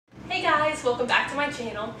guys, welcome back to my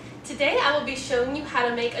channel. Today I will be showing you how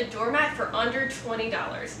to make a doormat for under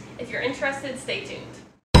 $20. If you're interested, stay tuned.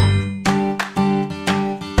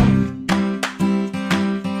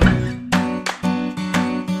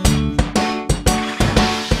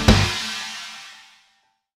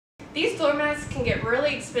 These doormats can get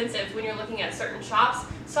really expensive when you're looking at certain shops,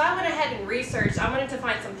 so I went ahead and researched. I wanted to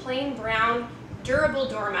find some plain brown durable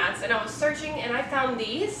doormats, and I was searching and I found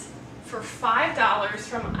these for $5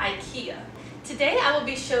 from IKEA. Today I will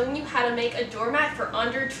be showing you how to make a doormat for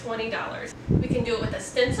under $20. We can do it with a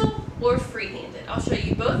stencil or freehanded. I'll show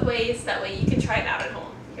you both ways, that way you can try it out at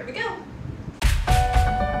home. Here we go.